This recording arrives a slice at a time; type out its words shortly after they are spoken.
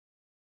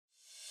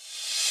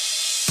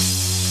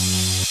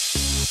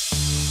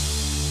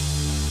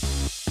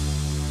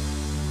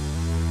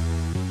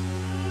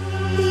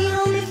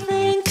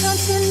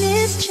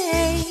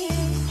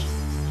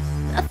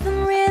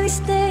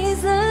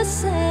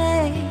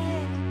say.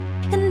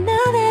 And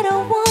now that I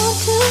want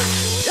to,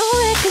 don't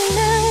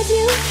recognize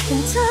you,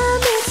 and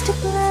time is to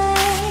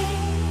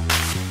blame.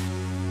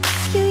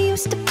 You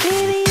used to be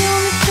the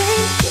only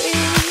thing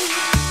free,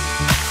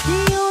 the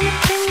only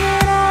thing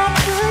that I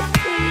could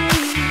be.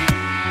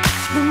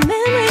 The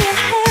memory I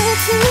held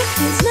to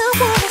is not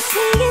what I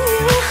see in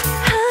you.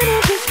 How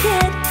did we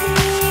get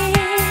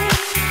here?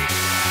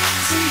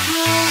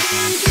 Somehow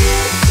we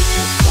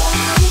drifted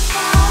far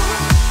apart.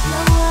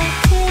 Now I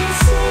can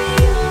see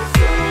you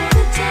through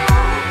the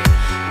dark.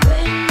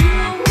 When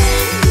you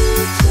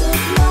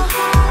took my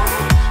heart,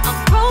 I'm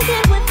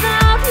broken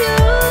without you.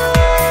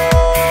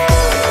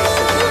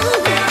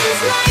 Now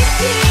there's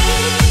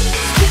lightning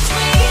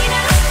between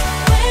us.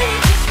 Where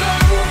did you go?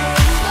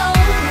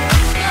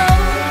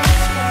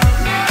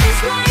 Now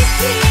there's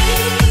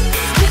lightning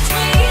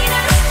between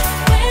us.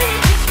 Where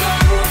did you go?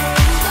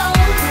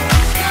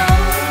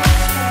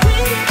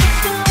 Where did you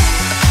go?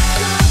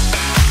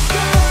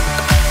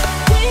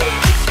 Where did you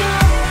go?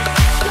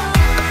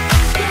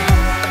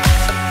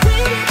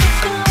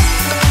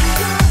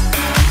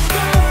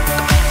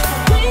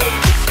 Where did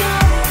you go?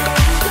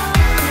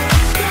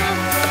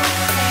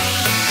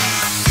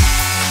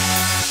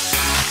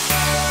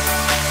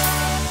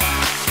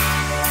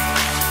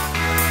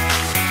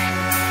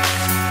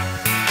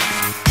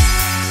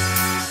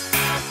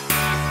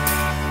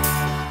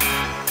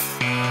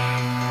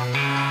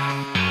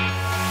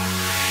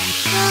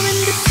 Coming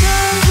to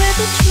terms with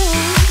the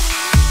truth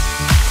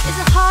is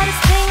the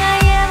hardest thing I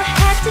ever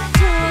had to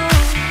do.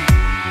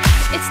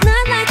 It's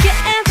not like you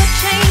ever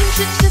changed,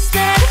 it's just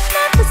that I'm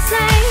not the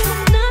same.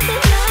 I'm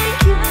nothing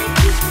like you.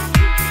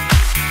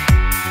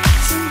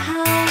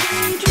 Somehow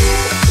we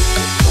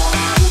drifted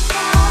far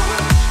apart.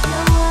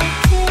 Now I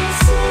can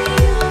see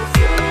you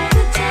through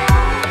the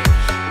dark.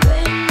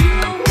 When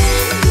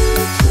you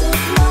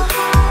took my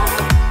heart,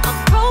 I'm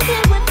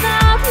broken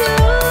without you.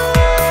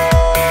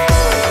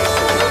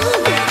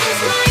 Now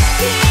there's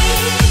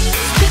lightning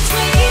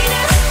between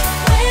us.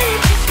 Where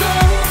did you go?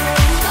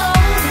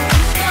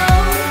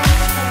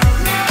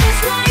 Now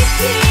there's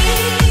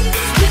lightning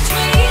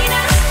between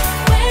us.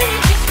 Where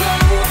did you go?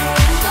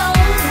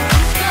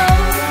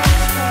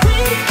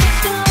 Where did you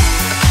go?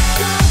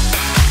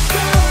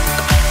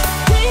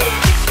 Where did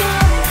you go?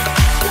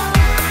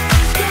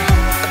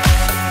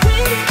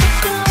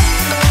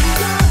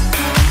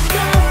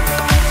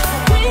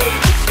 Where did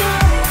you go?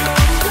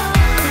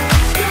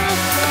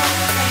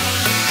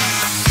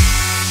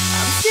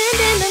 I'm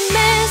sending a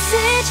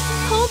message,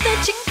 hope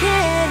that you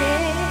get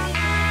it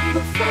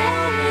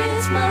before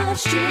it's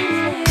much too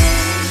late.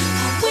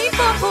 I'll wait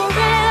for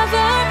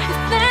forever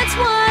if that's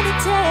what it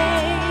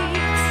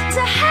takes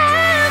to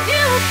have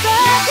you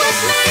back with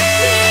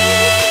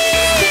me.